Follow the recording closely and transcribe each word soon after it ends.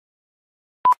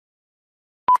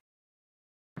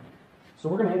So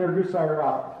we're going to introduce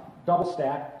our double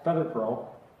stack Feather Pro,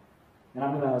 and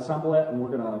I'm going to assemble it, and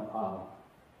we're going to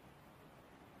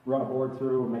run a board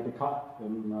through and make a cut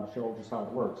and show just how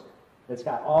it works. It's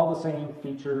got all the same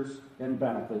features and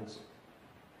benefits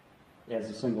as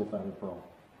a single Feather Pro.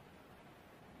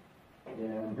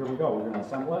 And here we go. We're going to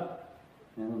assemble it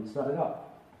and set it up.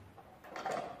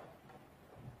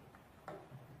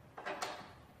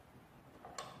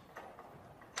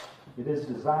 It is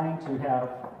designed to have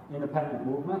independent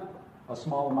movement, a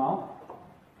small amount,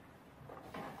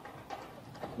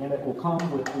 and it will come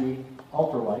with the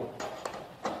ultralight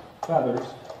feathers,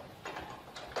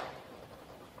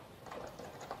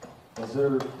 as they're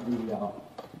the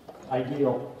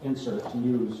ideal insert to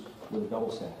use with a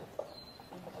double stack.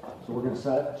 So we're going to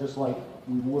set it just like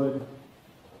we would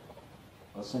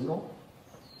a single,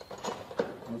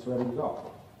 and it's ready to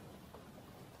go.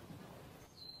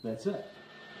 That's it.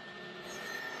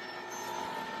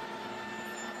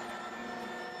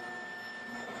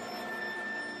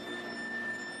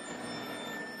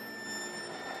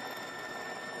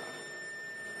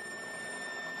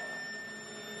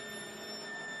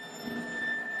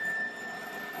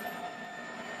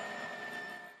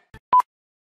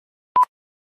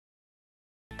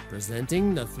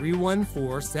 Presenting the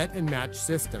 314 Set and Match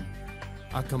System,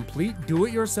 a complete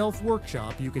do-it-yourself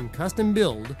workshop you can custom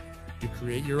build to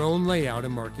create your own layout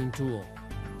and marking tool.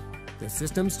 The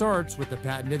system starts with the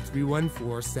patented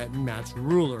 314 Set and Match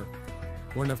ruler.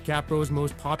 One of Capro's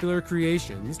most popular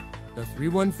creations, the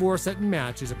 314 Set and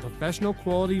Match is a professional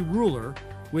quality ruler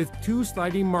with 2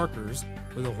 sliding markers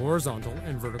with a horizontal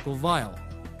and vertical vial.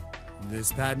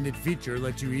 This patented feature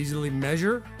lets you easily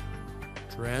measure,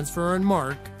 transfer, and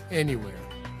mark anywhere.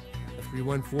 The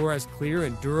 314 has clear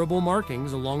and durable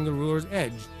markings along the ruler's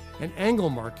edge and angle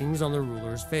markings on the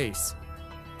ruler's face.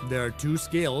 There are 2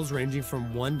 scales ranging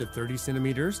from 1 to 30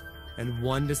 centimeters and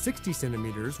 1 to 60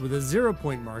 centimeters with a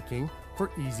 0-point marking for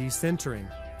easy centering.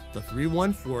 The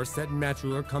 314 Set and Match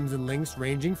ruler comes in lengths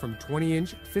ranging from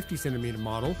 20-inch 50 centimeter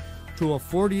model to a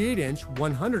 48-inch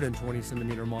 120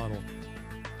 centimeter model.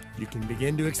 You can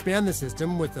begin to expand the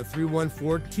system with the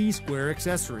 314 T-square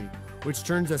accessory, which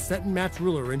turns a set and match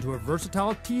ruler into a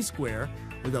versatile T-square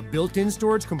with a built-in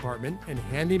storage compartment and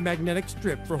handy magnetic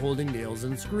strip for holding nails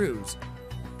and screws.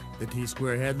 The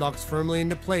T-square head locks firmly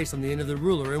into place on the end of the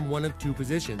ruler in one of 2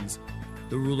 positions: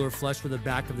 the ruler flush with the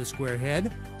back of the square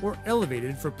head, or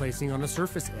elevated for placing on a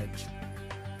surface edge.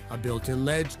 A built-in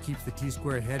ledge keeps the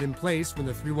T-square head in place when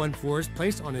the 314 is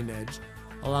placed on an edge,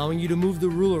 allowing you to move the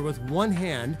ruler with one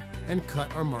hand and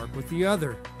cut or mark with the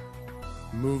other.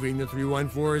 Moving the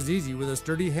 314 is easy with a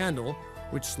sturdy handle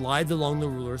which slides along the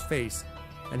ruler's face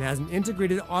and has an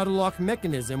integrated auto-lock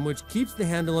mechanism which keeps the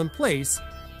handle in place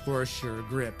for a sure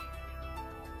grip.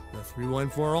 The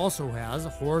 314 also has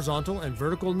horizontal and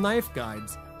vertical knife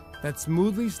guides that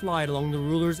smoothly slide along the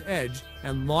ruler's edge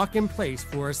and lock in place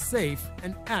for a safe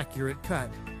and accurate cut.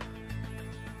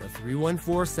 The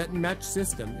 314 Set and Match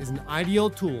system is an ideal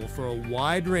tool for a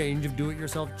wide range of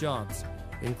do-it-yourself jobs,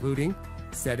 including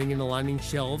setting and aligning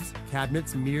shelves,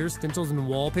 cabinets, mirrors, stencils, and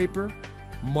wallpaper,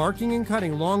 marking and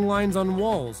cutting long lines on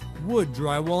walls, wood,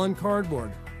 drywall, and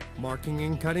cardboard, marking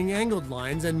and cutting angled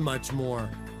lines, and much more.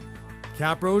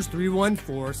 Capro's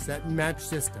 314 Set and Match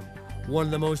system, one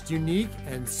of the most unique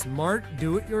and smart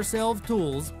do-it-yourself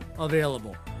tools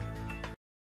available.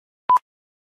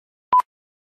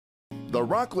 The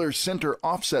Rockler Center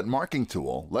Offset Marking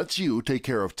Tool lets you take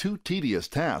care of 2 tedious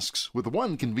tasks with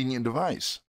one convenient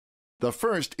device. The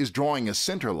first is drawing a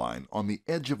center line on the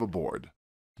edge of a board.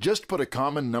 Just put a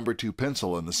common number 2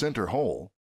 pencil in the center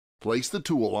hole, place the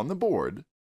tool on the board,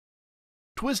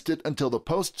 twist it until the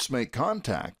posts make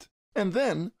contact, and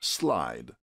then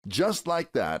slide. Just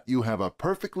like that, you have a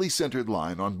perfectly centered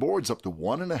line on boards up to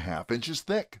 1.5 inches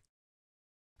thick.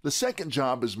 The second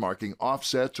job is marking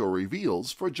offsets or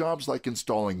reveals for jobs like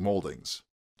installing moldings.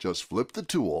 Just flip the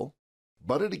tool,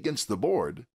 butt it against the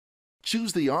board,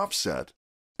 choose the offset,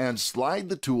 and slide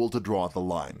the tool to draw the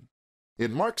line.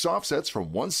 It marks offsets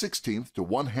from 1/16 to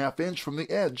 1/2 inch from the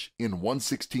edge in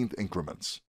 1/16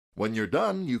 increments. When you're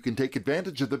done, you can take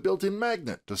advantage of the built-in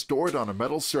magnet to store it on a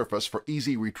metal surface for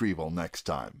easy retrieval next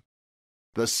time.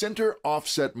 The Center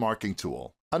Offset Marking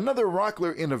Tool, another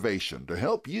Rockler innovation to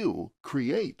help you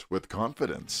create with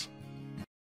confidence.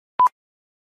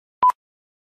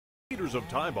 Leaders of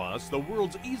Tie Boss, the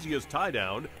world's easiest tie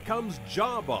down, comes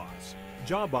Jaw Boss.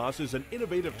 Jaw Boss is an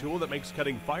innovative tool that makes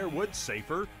cutting firewood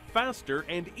safer, faster,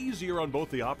 and easier on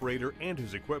both the operator and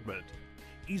his equipment.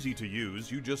 Easy to use,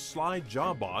 you just slide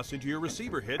Jaw Boss into your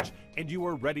receiver hitch and you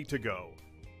are ready to go.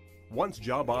 Once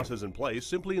Jaw Boss is in place,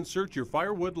 simply insert your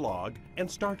firewood log and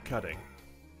start cutting.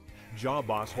 Jaw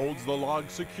Boss holds the log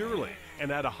securely and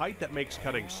at a height that makes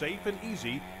cutting safe and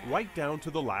easy right down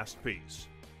to the last piece.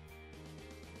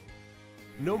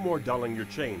 No more dulling your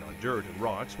chain on dirt and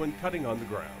rocks when cutting on the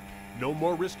ground. No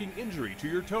more risking injury to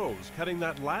your toes cutting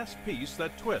that last piece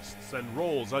that twists and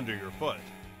rolls under your foot.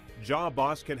 Jaw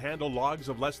Boss can handle logs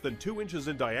of less than 2 inches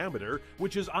in diameter,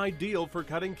 which is ideal for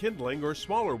cutting kindling or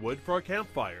smaller wood for a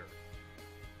campfire.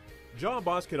 Jaw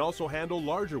Boss can also handle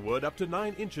larger wood up to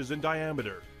 9 inches in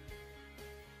diameter.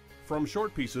 From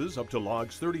short pieces up to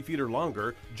logs 30 feet or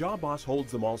longer, Jaw Boss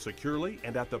holds them all securely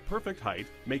and at the perfect height,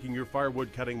 making your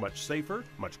firewood cutting much safer,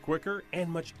 much quicker, and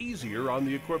much easier on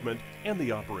the equipment and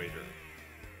the operator.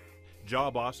 Jaw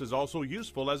Boss is also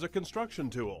useful as a construction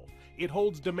tool. It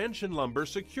holds dimension lumber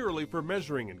securely for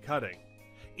measuring and cutting.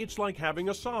 It's like having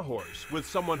a sawhorse with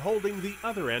someone holding the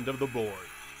other end of the board.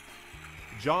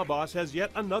 Jaw Boss has yet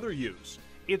another use.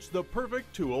 It's the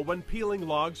perfect tool when peeling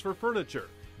logs for furniture,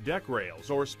 deck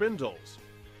rails, or spindles.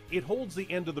 It holds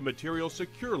the end of the material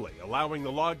securely, allowing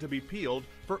the log to be peeled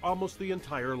for almost the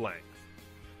entire length.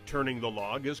 Turning the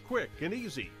log is quick and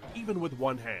easy, even with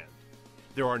one hand.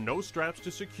 There are no straps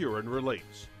to secure and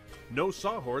release. No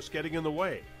sawhorse getting in the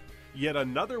way. Yet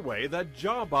another way that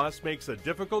Jaw Boss makes a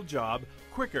difficult job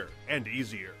quicker and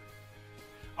easier.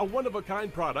 A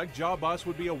one-of-a-kind product, Jaw Boss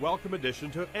would be a welcome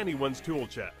addition to anyone's tool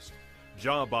chest.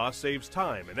 Jaw Boss saves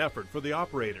time and effort for the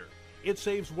operator. It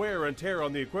saves wear and tear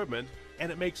on the equipment,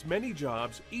 and it makes many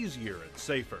jobs easier and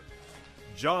safer.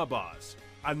 Jaw Boss,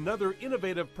 another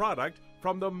innovative product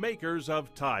from the makers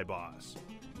of Tie Boss.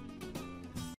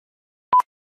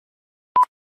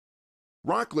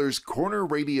 Rockler's corner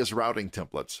radius routing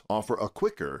templates offer a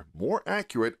quicker, more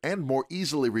accurate, and more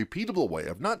easily repeatable way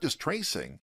of not just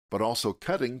tracing, but also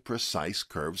cutting precise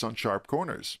curves on sharp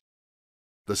corners.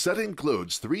 The set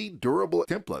includes 3 durable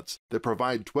templates that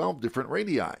provide 12 different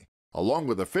radii, along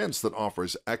with a fence that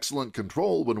offers excellent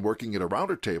control when working at a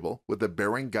router table with a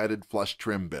bearing-guided flush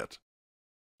trim bit.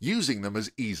 Using them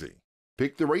is easy.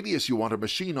 Pick the radius you want to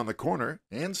machine on the corner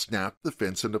and snap the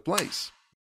fence into place.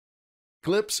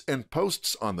 Clips and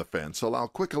posts on the fence allow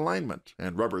quick alignment,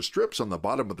 and rubber strips on the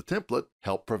bottom of the template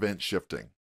help prevent shifting.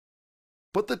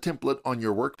 Put the template on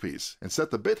your workpiece and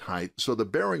set the bit height so the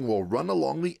bearing will run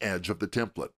along the edge of the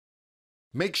template.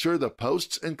 Make sure the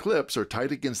posts and clips are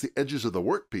tight against the edges of the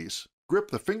workpiece,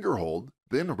 grip the finger hold,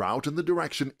 then route in the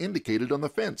direction indicated on the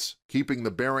fence, keeping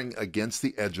the bearing against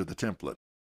the edge of the template.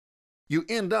 You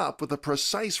end up with a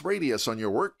precise radius on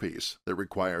your workpiece that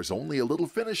requires only a little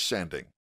finish sanding,